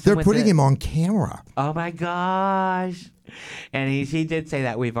he asked They're putting him on camera. Oh, my gosh. And he did say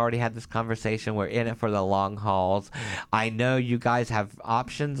that we've already had this conversation. We're in it for the long hauls. I know you guys have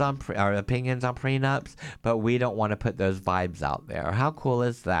options on or opinions on prenups, but we don't want to put those vibes out there. How cool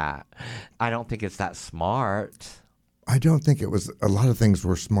is that? I don't think it's that smart. I don't think it was. A lot of things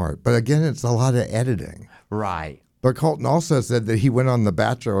were smart. But again, it's a lot of editing. Right. But Colton also said that he went on The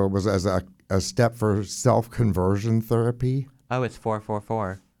Bachelor was as a step for self-conversion therapy. Oh, it's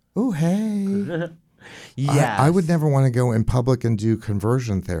 444. Oh, hey. Yes. I would never want to go in public and do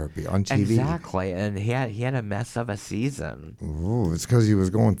conversion therapy on TV. Exactly. And he had a mess of a season. Ooh, it's because he was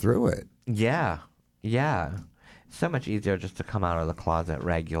going through it. Yeah. Yeah. So much easier just to come out of the closet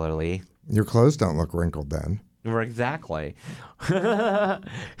regularly. Your clothes don't look wrinkled then. Exactly. They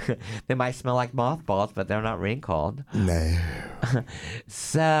might smell like mothballs, but they're not wrinkled. No.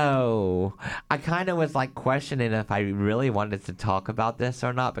 So I kind of was like questioning if I really wanted to talk about this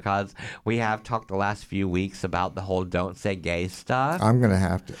or not, because we have talked the last few weeks about the whole don't say gay stuff. I'm going to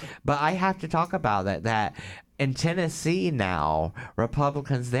have to. But I have to talk about it, that in Tennessee now,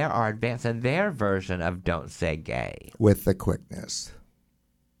 Republicans there are advancing their version of don't say gay. With the quickness.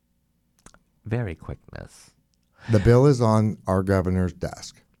 Very quickness. The bill is on our governor's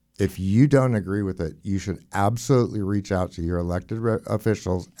desk. If you don't agree with it, you should absolutely reach out to your elected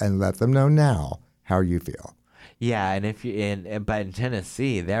officials and let them know now how you feel. Yeah, and but in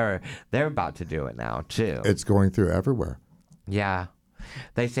Tennessee, they're about to do it now too. It's going through everywhere. Yeah.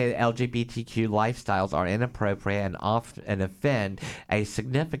 They say that LGBTQ lifestyles are inappropriate and often offend a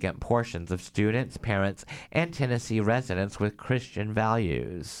significant portions of students, parents, and Tennessee residents with Christian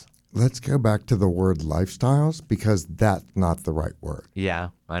values. Let's go back to the word lifestyles because that's not the right word. Yeah,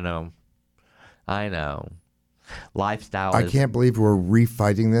 I know. Lifestyle I is... can't believe we're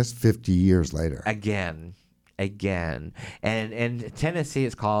refighting this 50 years later. Again. And in Tennessee,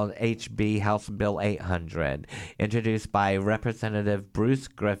 it's called HB House Bill 800, introduced by Representative Bruce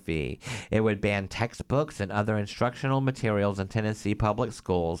Griffey. It would ban textbooks and other instructional materials in Tennessee public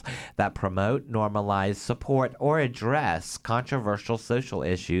schools that promote, normalize, support, or address controversial social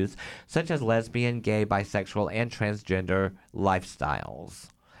issues such as lesbian, gay, bisexual, and transgender lifestyles.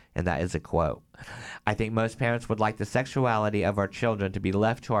 And that is a quote. I think most parents would like the sexuality of our children to be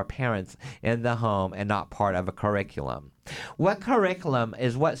left to our parents in the home and not part of a curriculum. What curriculum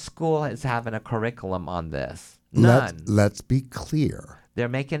is what school is having a curriculum on this? None. Let's be clear. They're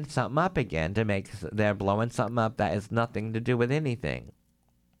making something up again they're blowing something up that has nothing to do with anything.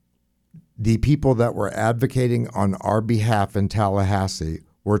 The people that were advocating on our behalf in Tallahassee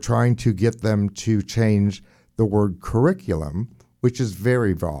were trying to get them to change the word curriculum, which is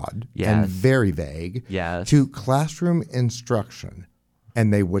very broad Yes. and very vague, Yes. to classroom instruction,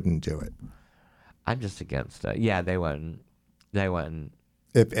 and they wouldn't do it. I'm just against it. Yeah, they wouldn't. They wouldn't.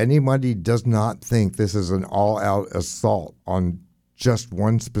 If anybody does not think this is an all-out assault on just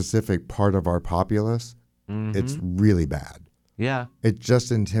one specific part of our populace, it's really bad. Yeah. It's just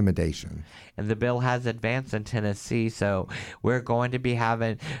intimidation. And the bill has advanced in Tennessee, so we're going to be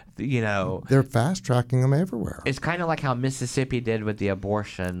having, They're fast-tracking them everywhere. it's kind of like how Mississippi did with the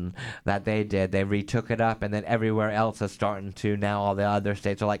abortion that they did. They retook it up, and then everywhere else is starting to. Now all the other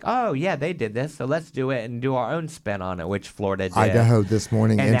states are like, oh, yeah, they did this, so let's do it and do our own spin on it, which Florida did. Idaho this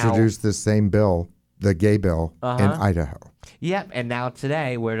morning And now- introduced this same bill, the gay bill, in Idaho. Yep, and now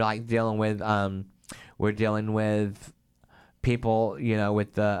today we're like dealing with people,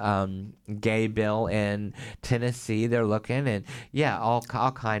 with the gay bill in Tennessee. They're looking, and all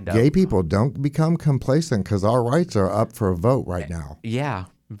kind of Gay people, don't become complacent because our rights are up for a vote right now. Yeah,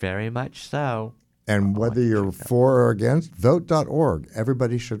 very much so. And whether you're for or against, vote.org.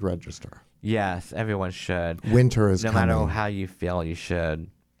 Everybody should register. Yes, everyone should. Winter is No coming. matter how you feel, you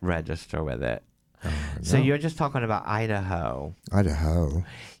should register with it. So you're just talking about Idaho. Idaho.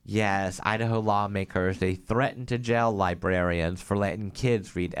 Yes, Idaho lawmakers, they threaten to jail librarians for letting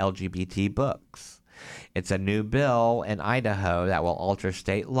kids read LGBT books. It's a new bill in Idaho that will alter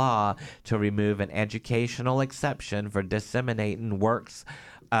state law to remove an educational exception for disseminating works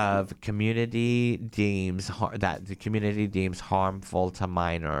of community that the community deems harmful to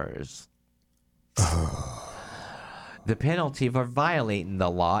minors. The penalty for violating the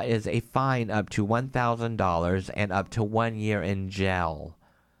law is a fine up to $1,000 and up to 1 year in jail.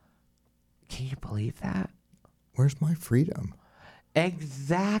 Can you believe that? Where's my freedom?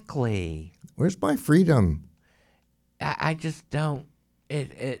 Exactly. Where's my freedom? I just don't.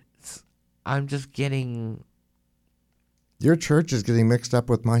 I'm just getting. Your church is getting mixed up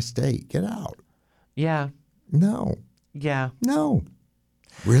with my state. Get out. Yeah. No. Yeah. No.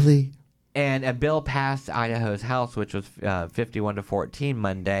 Really? And a bill passed Idaho's House, which was 51-14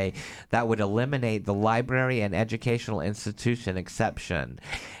 Monday, that would eliminate the library and educational institution exception.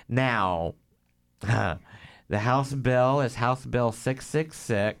 Now, the House bill is House Bill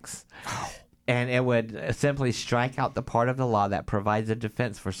 666, and it would simply strike out the part of the law that provides a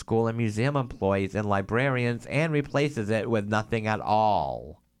defense for school and museum employees and librarians and replaces it with nothing at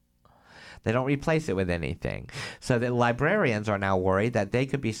all. They don't replace it with anything. So the librarians are now worried that they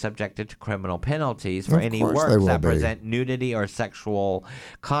could be subjected to criminal penalties for Of any course they works will that be. present nudity or sexual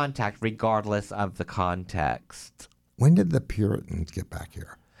contact, regardless of the context. When did the Puritans get back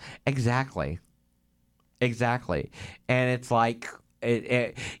here? Exactly. And it's like,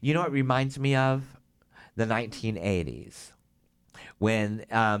 you know what it reminds me of? The 1980s. When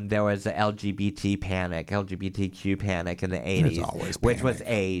there was the LGBTQ panic in the 80s, There's always which was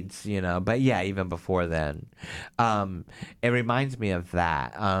panic. AIDS, but yeah, even before then. It reminds me of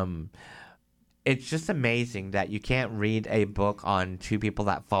that. It's just amazing that you can't read a book on two people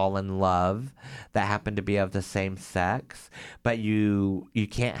that fall in love that happen to be of the same sex, but you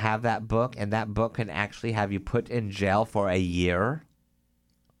can't have that book, and that book can actually have you put in jail for a year.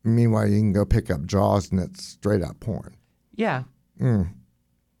 Meanwhile, you can go pick up Jaws and it's straight up porn. Yeah.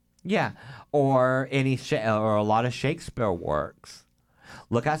 Yeah, or or a lot of Shakespeare works.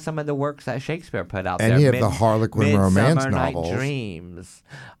 Look at some of the works that Shakespeare put out Any there. of the Harlequin romance Midsummer novels. Night Dreams.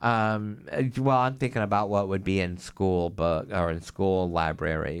 Well, I'm thinking about what would be in school book or in school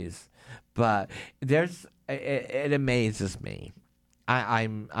libraries, but it amazes me.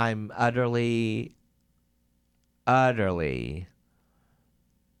 I'm utterly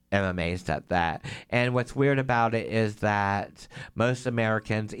am amazed at that. And what's weird about it is that most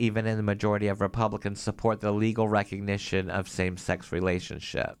Americans, even in the majority of Republicans, support the legal recognition of same-sex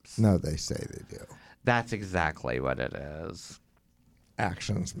relationships. No, they say they do. That's exactly what it is.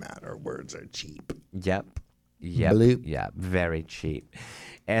 Actions matter. Words are cheap. Yep. Bloop. Yeah, very cheap.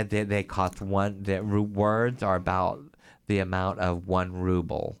 And they cost words are about the amount of 1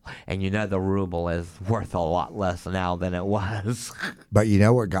 ruble. And the ruble is worth a lot less now than it was. But you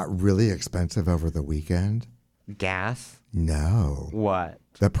know what got really expensive over the weekend? Gas? No. What?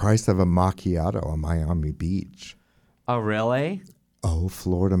 The price of a macchiato on Miami Beach. Oh, really? Oh,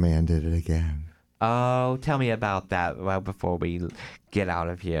 Florida man did it again. Oh, tell me about that before we get out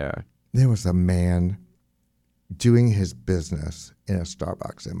of here. There was a man doing his business in a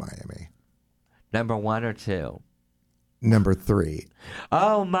Starbucks in Miami. Number 1 or 2? Number 3.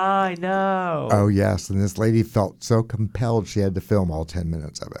 Oh, my, no. Oh, yes. And this lady felt so compelled she had to film all 10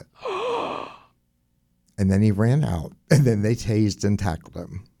 minutes of it. And then he ran out. And then they tased and tackled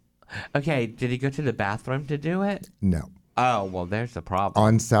him. Okay, did he go to the bathroom to do it? No. Oh, well, there's the problem.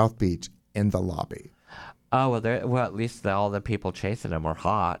 on South Beach in the lobby. Oh, well, at least all the people chasing him were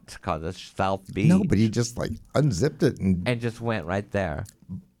hot because it's South Beach. No, but he just like unzipped it and And just went right there.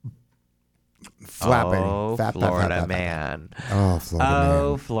 flapping. Oh, Florida man. Oh, Florida Oh,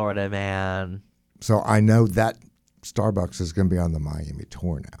 man. Florida man. So I know that Starbucks is going to be on the Miami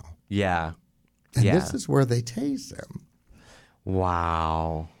tour now. Yeah. And yeah. this is where they tase him.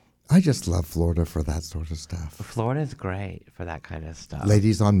 Wow. I just love Florida for that sort of stuff. Florida's great for that kind of stuff.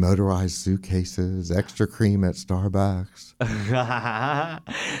 Ladies on motorized suitcases, extra cream at Starbucks.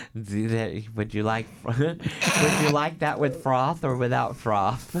 Would you like that with froth or without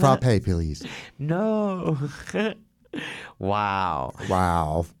froth? Frappe, please. No. Wow.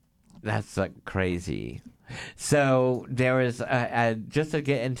 Wow. That's crazy. So there is just to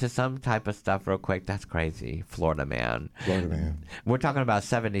get into some type of stuff real quick. That's crazy, Florida man. Florida man. We're talking about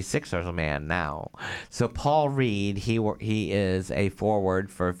 76ers man now. So Paul Reed, he is a forward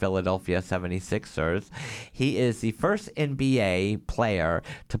for Philadelphia 76ers. He is the first NBA player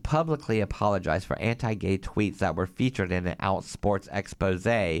to publicly apologize for anti-gay tweets that were featured in an Outsports expose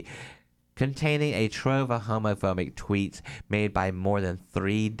containing a trove of homophobic tweets made by more than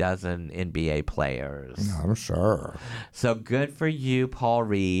 36 NBA players. I'm sure. So good for you, Paul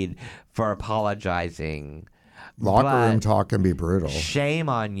Reed, for apologizing. Locker room But talk can be brutal. shame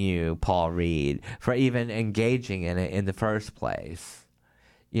on you, Paul Reed, for even engaging in it in the first place.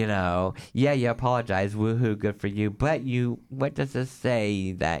 You know, yeah, you apologize, woohoo, good for you. But what does this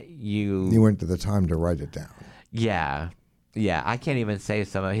say that you... You went to the time to write it down. Yeah, I can't even say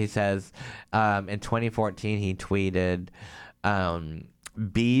some of it. He says in 2014 he tweeted,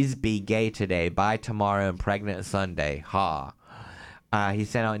 bees be gay today, bye tomorrow and pregnant Sunday, ha. He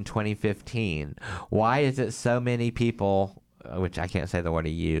sent out in 2015, why is it so many people, which I can't say the word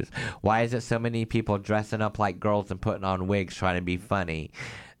he used, why is it so many people dressing up like girls and putting on wigs trying to be funny?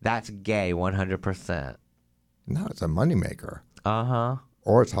 That's gay 100%. No, it's a moneymaker. Uh-huh.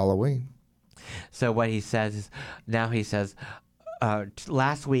 Or it's Halloween. So what he says is, now he says,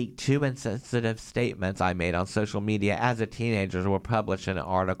 last week, 2 insensitive statements I made on social media as a teenager were published in an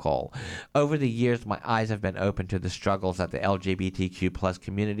article. Over the years, my eyes have been open to the struggles that the LGBTQ plus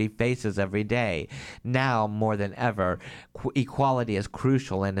community faces every day. Now, more than ever, equality is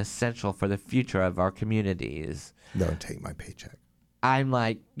crucial and essential for the future of our communities. Don't take my paycheck. I'm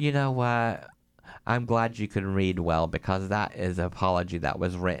like, you know what? I'm glad you can read well because that is an apology that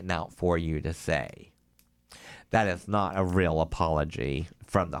was written out for you to say. That is not a real apology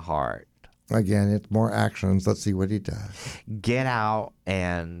from the heart. Again, it's more actions. Let's see what he does. Get out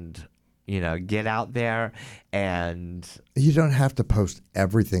and, get out there and... You don't have to post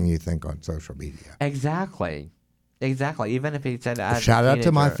everything you think on social media. Exactly. Even if he said... Shout out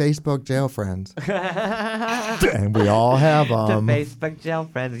to my Facebook jail friends. And we all have them. To Facebook jail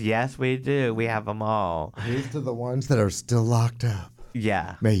friends. Yes, we do. We have them all. Here's to the ones that are still locked up.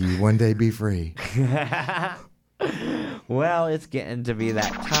 Yeah. May you one day be free. Well, it's getting to be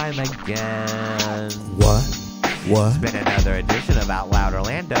that time again. What? It's been another edition of Out Loud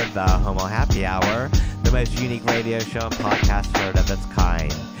Orlando, the Homo Happy Hour, the most unique radio show and podcast heard of its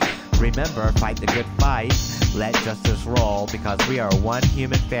kind. Remember, fight the good fight, let justice roll, because we are one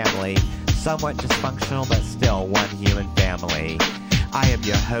human family, somewhat dysfunctional, but still one human family. I am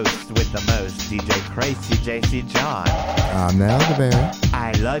your host with the most, DJ Crazy JC John. I'm now the bear.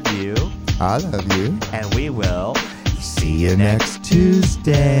 I love you. I love you. And we will see you next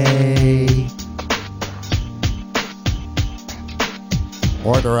Tuesday.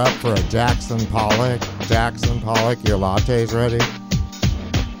 Order up for a Jackson Pollock. Jackson Pollock, your latte's ready?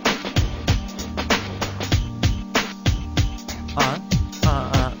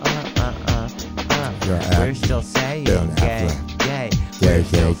 We're still saying gay, gay. We're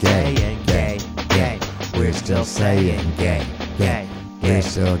still saying gay, gay. We're still saying gay, gay. We're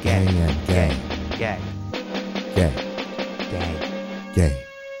still gay and gay. Gay. Gay. Gay. Gay.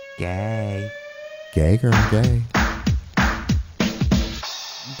 Gay. Gay girl, gay.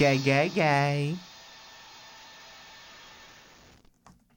 Gay, gay, gay.